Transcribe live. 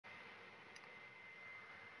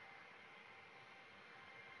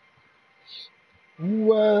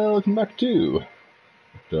Welcome back to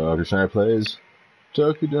Dr. Schneider Plays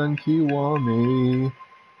Toukiden Kiwami.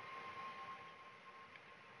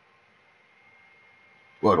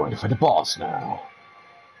 We're going to fight the boss now.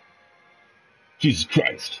 Jesus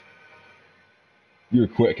Christ. You were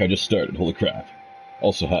quick, I just started, holy crap.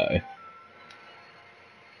 Also, hi.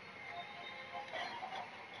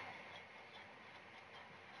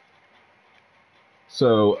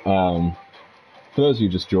 So, for those of you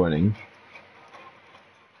just joining,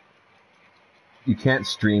 you can't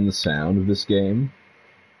stream the sound of this game,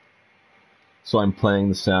 so I'm playing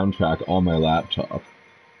the soundtrack on my laptop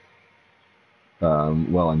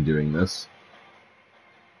while I'm doing this.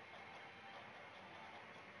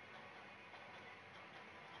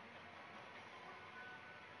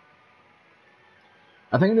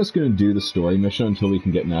 I think I'm just going to do the story mission until we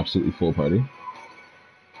can get an absolutely full party.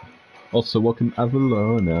 Also, welcome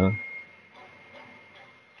Avalona.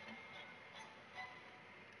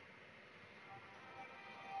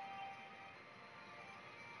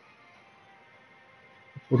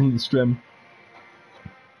 Welcome to the stream.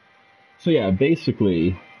 So yeah,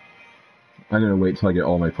 basically, I'm going to wait till I get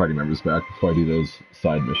all my party members back before I do those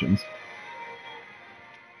side missions.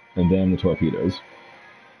 And damn the torpedoes.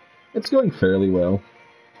 It's going fairly well.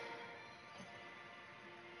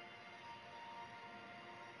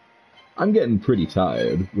 I'm getting pretty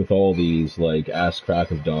tired with all these, like, ass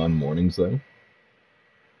crack of dawn mornings, though.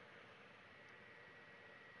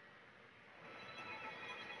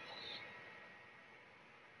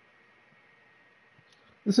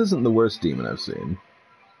 This isn't the worst demon I've seen.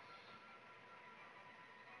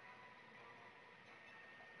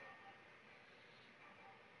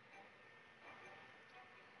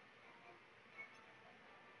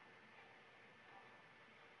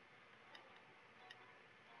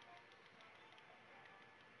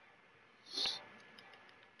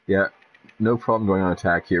 Yeah, no problem going on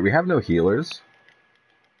attack here. We have no healers,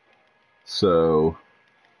 so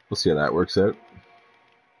we'll see how that works out.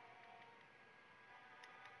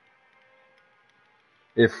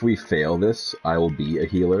 If we fail this, I will be a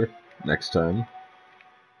healer next time.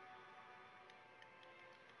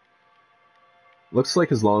 Looks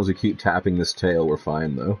like as long as we keep tapping this tail, we're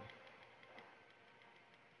fine, though.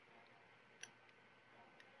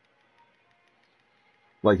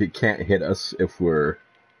 Like, it can't hit us if we're,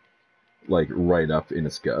 like, right up in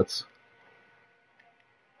its guts.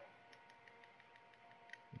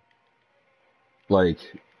 Like,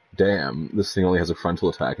 damn, this thing only has a frontal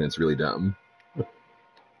attack and it's really dumb.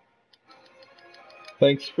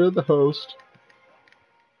 Thanks for the host.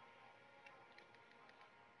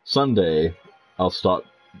 Someday, I'll stop,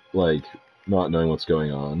 like, not knowing what's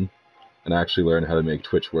going on and actually learn how to make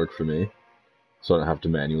Twitch work for me, so I don't have to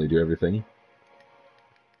manually do everything.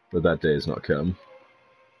 But that day has not come.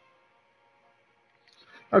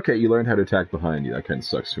 Okay, you learned how to attack behind you. That kind of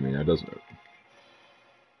sucks for me now, doesn't it?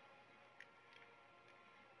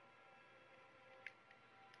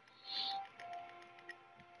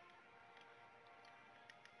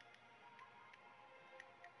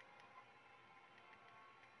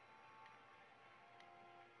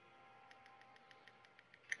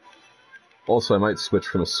 Also, I might switch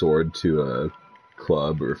from a sword to a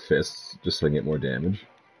club or fists, just so I can get more damage.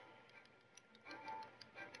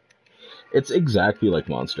 It's exactly like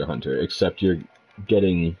Monster Hunter, except you're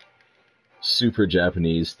getting super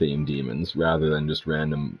Japanese-themed demons rather than just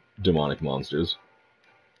random demonic monsters.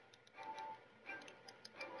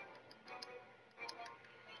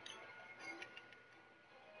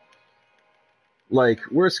 Like,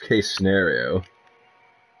 worst case scenario,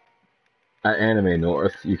 at Anime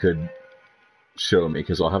North, you could show me,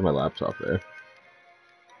 because I'll have my laptop there.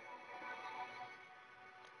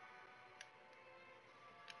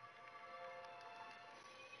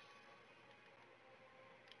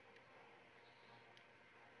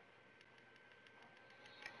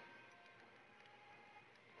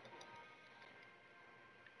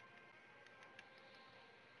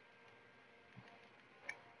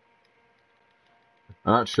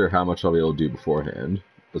 I'm not sure how much I'll be able to do beforehand,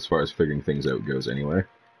 as far as figuring things out goes anyway.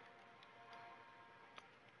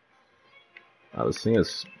 This thing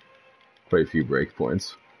has quite a few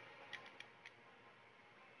breakpoints.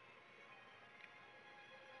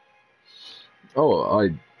 Oh,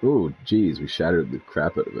 geez, we shattered the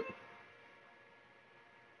crap out of it.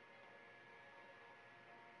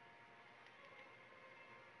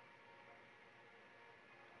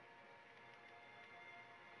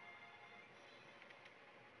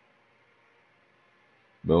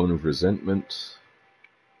 Bone of Resentment.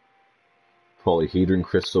 Polyhedron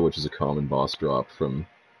Crystal, which is a common boss drop from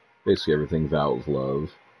basically everything Vow of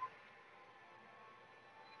Love.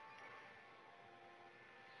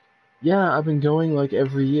 Yeah, I've been going like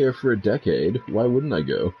every year for a decade. Why wouldn't I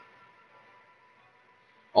go?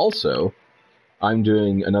 Also, I'm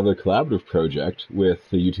doing another collaborative project with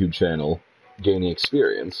the YouTube channel Gaining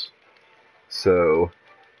Experience. So,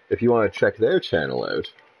 if you want to check their channel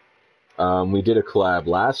out, we did a collab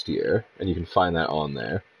last year, and you can find that on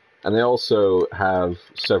there. And they also have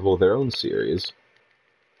several of their own series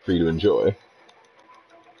for you to enjoy.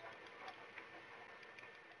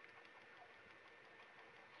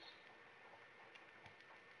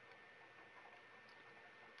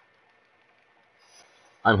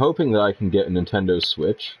 I'm hoping that I can get a Nintendo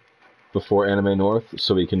Switch before Anime North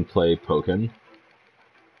so we can play Pokken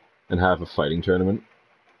and have a fighting tournament.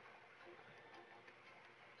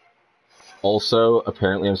 Also,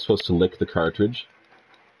 apparently I'm supposed to lick the cartridge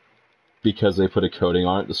because they put a coating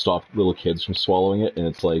on it to stop little kids from swallowing it, and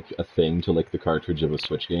it's like a thing to lick the cartridge of a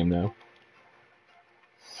Switch game now.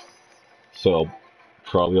 So I'll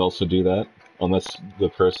probably also do that, unless the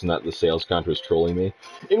person at the sales counter is trolling me,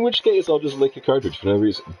 in which case I'll just lick a cartridge for no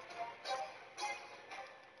reason.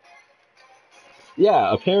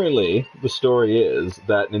 Yeah, apparently the story is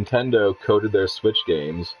that Nintendo coated their Switch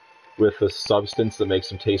games with a substance that makes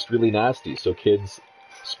them taste really nasty, so kids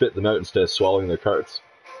spit them out instead of swallowing their carts.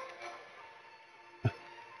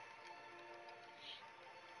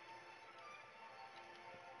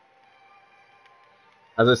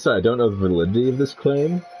 As I said, I don't know the validity of this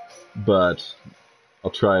claim, but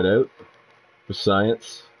I'll try it out for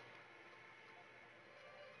science.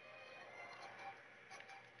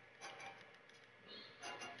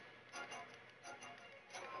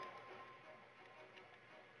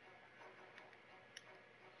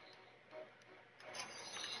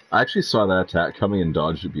 I actually saw that attack coming and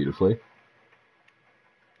dodged it beautifully.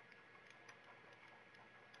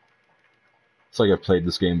 It's like I've played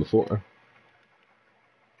this game before.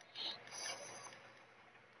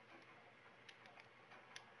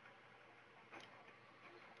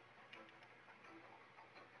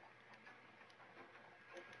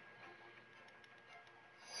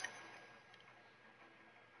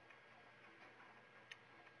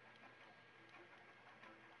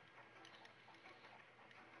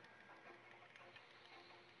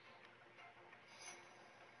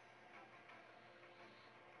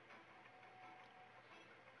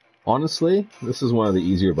 Honestly, this is one of the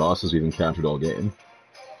easier bosses we've encountered all game.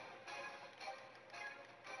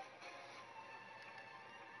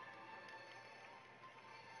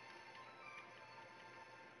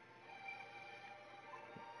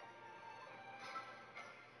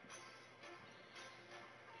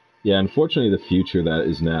 Yeah, unfortunately, the future that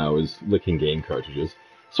is now is licking game cartridges.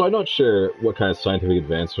 So I'm not sure what kind of scientific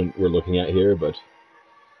advancement we're looking at here, but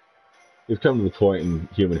we've come to the point in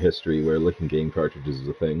human history where licking game cartridges is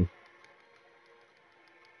a thing.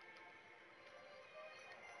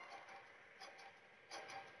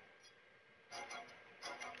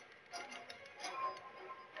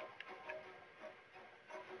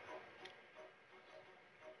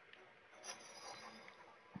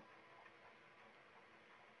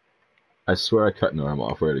 I swear I cut an arm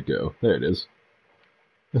off. Where'd it go? There it is.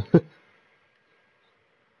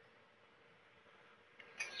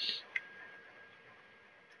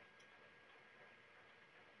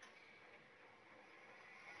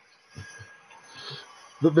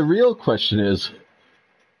 The real question is,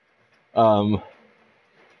 um,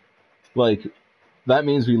 like, that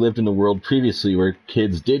means we lived in a world previously where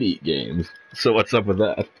kids did eat games. So what's up with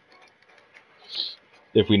that?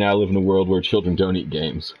 If we now live in a world where children don't eat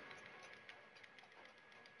games.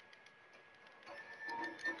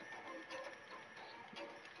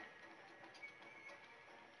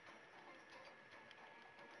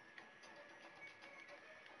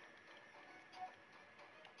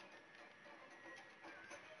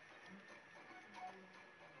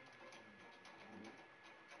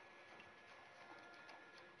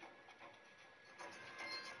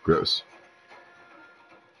 Gross.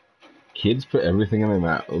 Kids put everything in their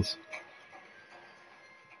mouths.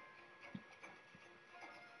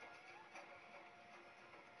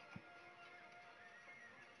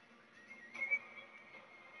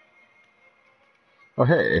 Oh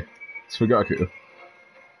hey, it's Fugaku.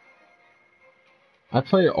 I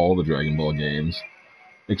play all the Dragon Ball games,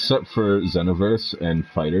 except for Xenoverse and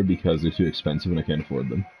Fighter because they're too expensive and I can't afford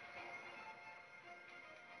them.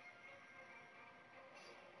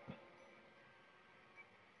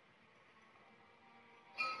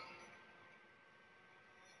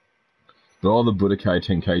 But all the Budokai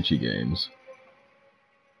Tenkaichi games,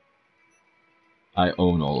 I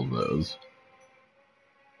own all of those.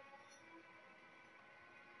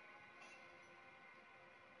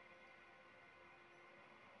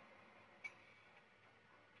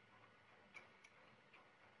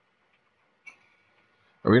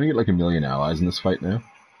 Are we gonna get like a million allies in this fight now?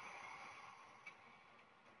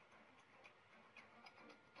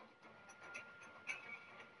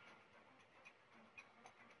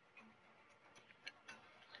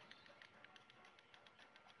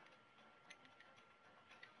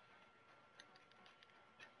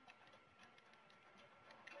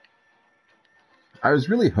 I was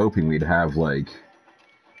really hoping we'd have like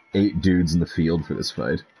 8 dudes in the field for this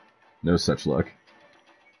fight. No such luck.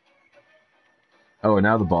 Oh, and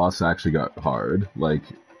now the boss actually got hard. Like,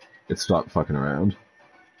 it stopped fucking around.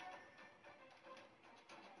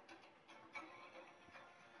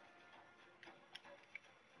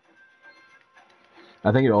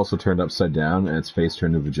 I think it also turned upside down and its face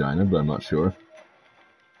turned to vagina, but I'm not sure.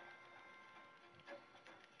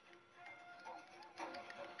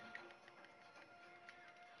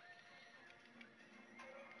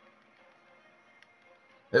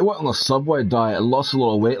 It went on the Subway diet and lost a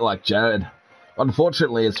little weight like Jared.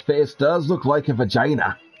 Unfortunately, his face does look like a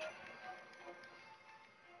vagina.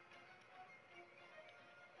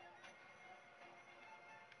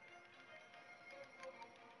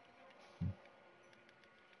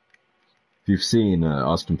 If you've seen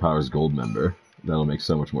Austin Powers Goldmember, that'll make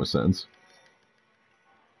so much more sense.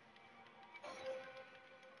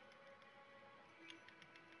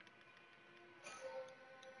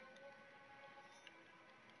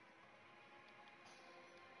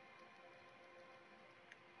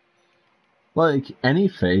 Like, any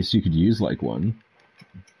face you could use like one.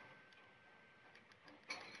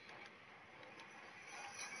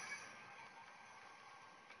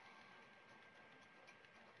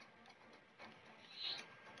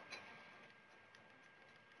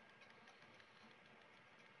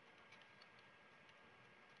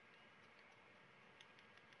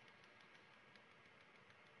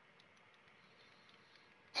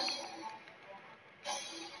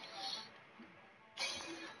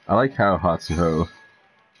 I like how Hatsuho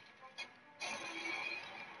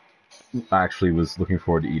actually was looking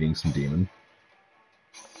forward to eating some demon.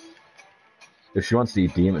 If she wants to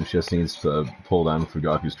eat demon, she just needs to pull down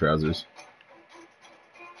Fugaku's trousers.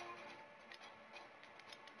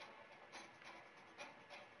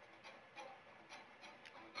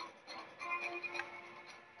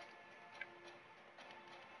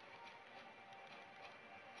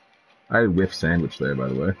 I had whiff sandwich there, by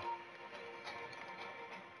the way.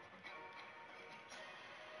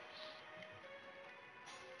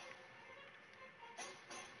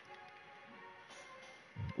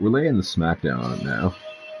 We're laying the smackdown on it now.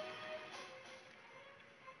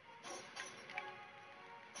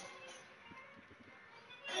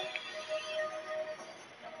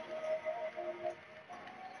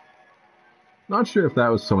 Not sure if that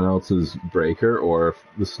was someone else's breaker or if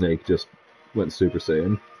the snake just went Super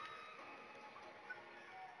Saiyan.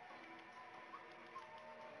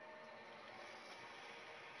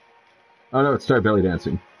 Oh no, it started belly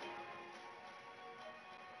dancing.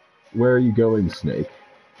 Where are you going, snake?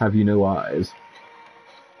 Have you no eyes?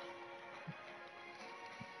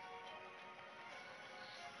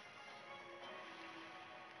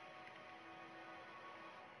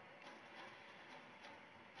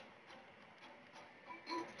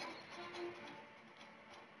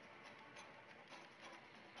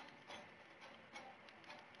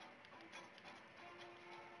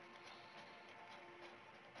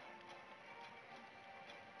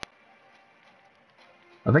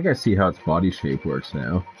 I think I see how its body shape works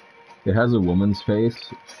now. It has a woman's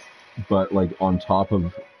face, but like on top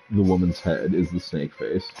of the woman's head is the snake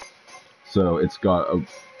face. So it's got a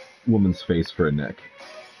woman's face for a neck.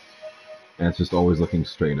 And it's just always looking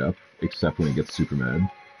straight up, except when it gets super mad.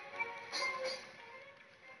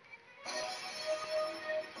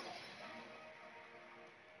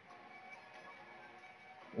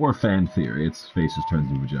 Or fan theory, its face just turns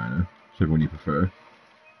into vagina. Whichever one you prefer.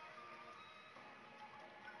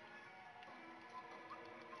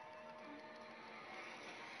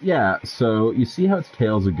 Yeah, so you see how its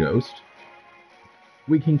tail's a ghost?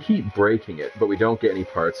 We can keep breaking it, but we don't get any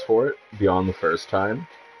parts for it beyond the first time.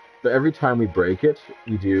 But every time we break it,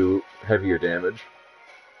 we do heavier damage.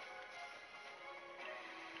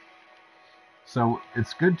 So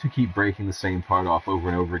it's good to keep breaking the same part off over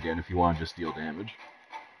and over again if you want to just deal damage.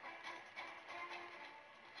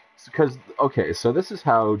 Because, okay, so this is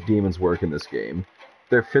how demons work in this game.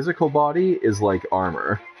 Their physical body is like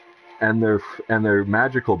armor, and their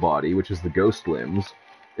magical body, which is the ghost limbs,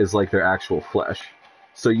 is like their actual flesh.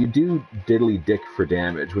 So you do diddly dick for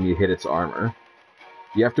damage when you hit its armor.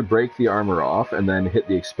 You have to break the armor off and then hit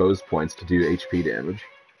the exposed points to do HP damage.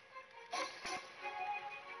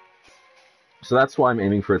 So that's why I'm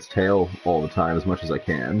aiming for its tail all the time as much as I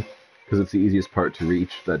can. because it's the easiest part to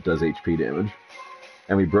reach that does HP damage.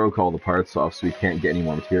 And we broke all the parts off, so we can't get any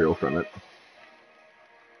more material from it.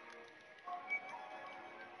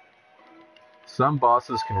 Some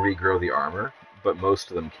bosses can regrow the armor, but most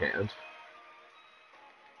of them can't.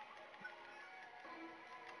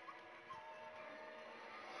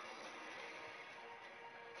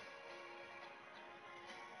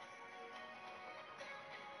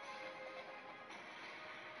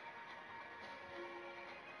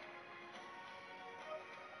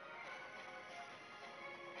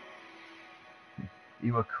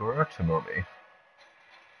 Iwakura Tomomi.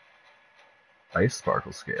 Ice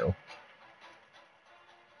Sparkle Scale.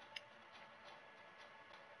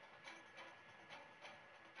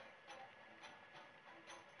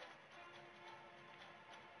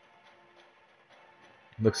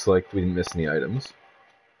 Looks like we didn't miss any items.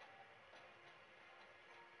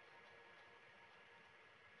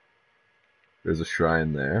 There's a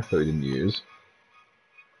shrine there that we didn't use.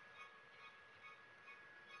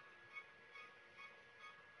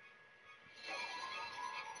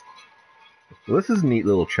 Well, this is a neat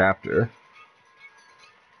little chapter,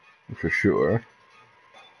 for sure.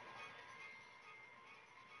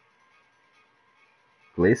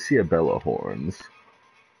 Glacia Bella Horns.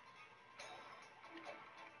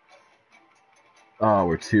 Oh,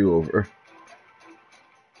 we're 2 over.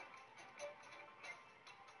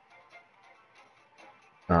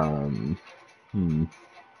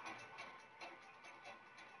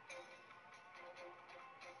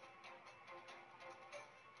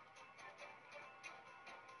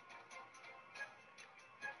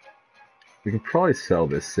 We can probably sell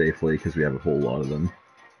this safely because we have a whole lot of them.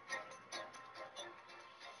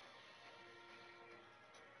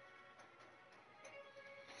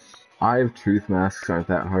 Eye of Truth masks aren't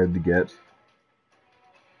that hard to get.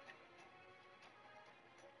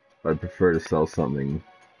 I'd prefer to sell something.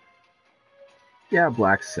 Yeah,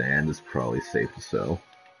 Black Sand is probably safe to sell.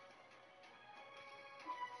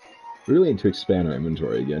 We really need to expand our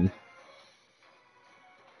inventory again.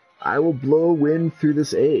 I will blow wind through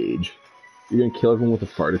this age. You're gonna kill everyone with a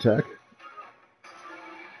fart attack?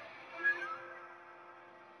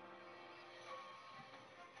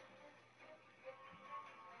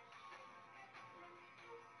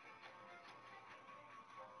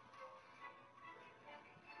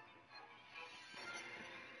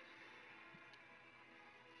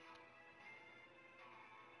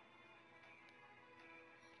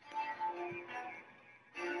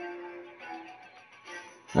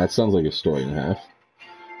 That sounds like a story and a half.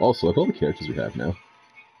 Also, look at all the characters we have now.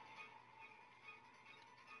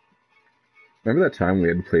 Remember that time we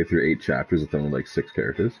had to play through 8 chapters with only like 6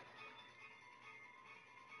 characters?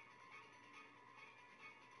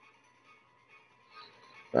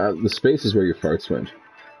 The space is where your farts went.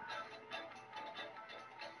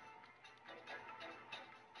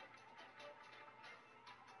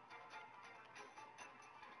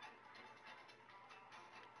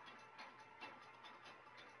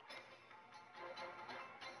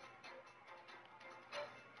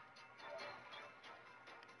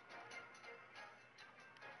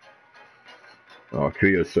 Oh,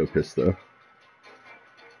 Kuyo's so pissed though.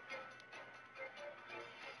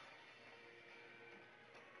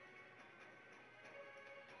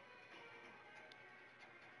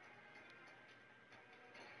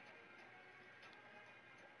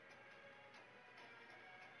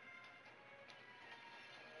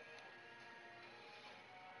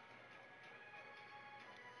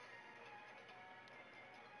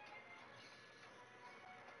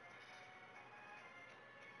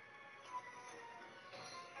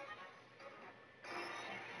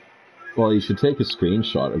 Well, you should take a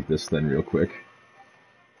screenshot of this then real quick.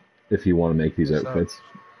 If you want to make these outfits.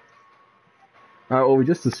 Well, we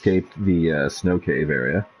just escaped the snow cave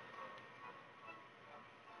area.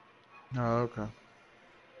 Oh, okay.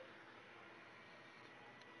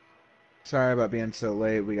 Sorry about being so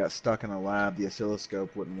late. We got stuck in a lab. The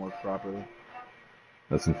oscilloscope wouldn't work properly.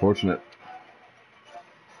 That's unfortunate.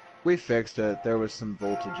 We fixed it. There was some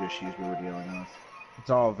voltage issues we were dealing with. It's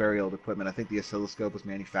all very old equipment. I think the oscilloscope was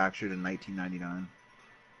manufactured in 1999.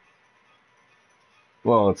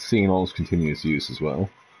 Well, it's seeing all its continuous use as well.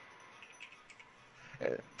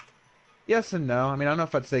 Yes and no. I mean, I don't know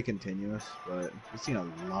if I'd say continuous, but we've seen a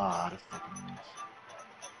lot of fucking use.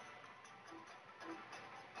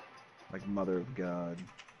 Like, mother of God.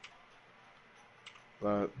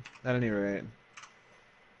 But, at any rate,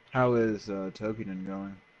 how is Toukiden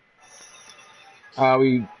going?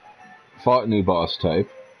 We fought a new boss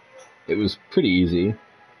type. It was pretty easy.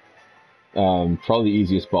 Probably the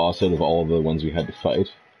easiest boss out of all of the ones we had to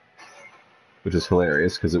fight. Which is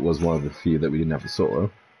hilarious, because it was one of the few that we didn't have to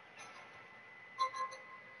solo.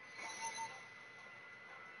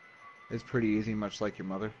 It's pretty easy, much like your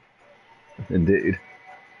mother. Indeed.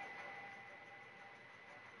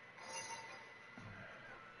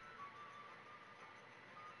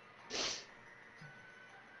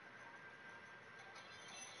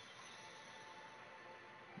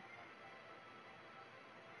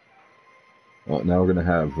 Well, now we're gonna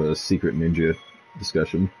have a secret ninja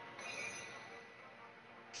discussion.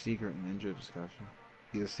 Secret ninja discussion.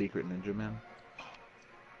 He's a secret ninja man.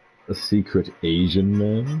 A secret Asian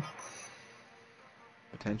man?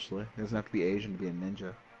 Potentially. He doesn't have to be Asian to be a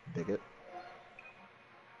ninja. Bigot.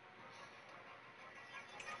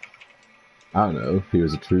 I don't know. He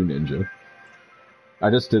was a true ninja. I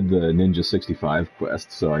just did the Ninja 65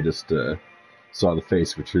 quest, so I just saw the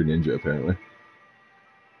face of a true ninja, apparently.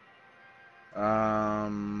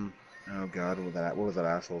 Oh god, what was that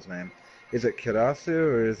asshole's name? Is it Kirasu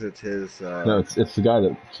or is it his, No, it's the guy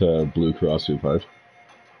that blew Karasu apart.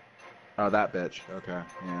 Oh, that bitch. Okay,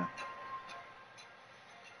 yeah.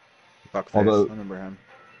 Fuckface. Although, I remember him.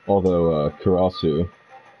 Karasu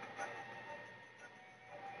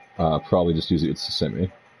probably just uses it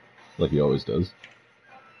Sasemi, like he always does.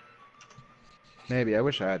 Maybe. I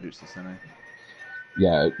wish I had Utsusune.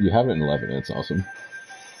 Yeah, you have it in 11, and it's awesome.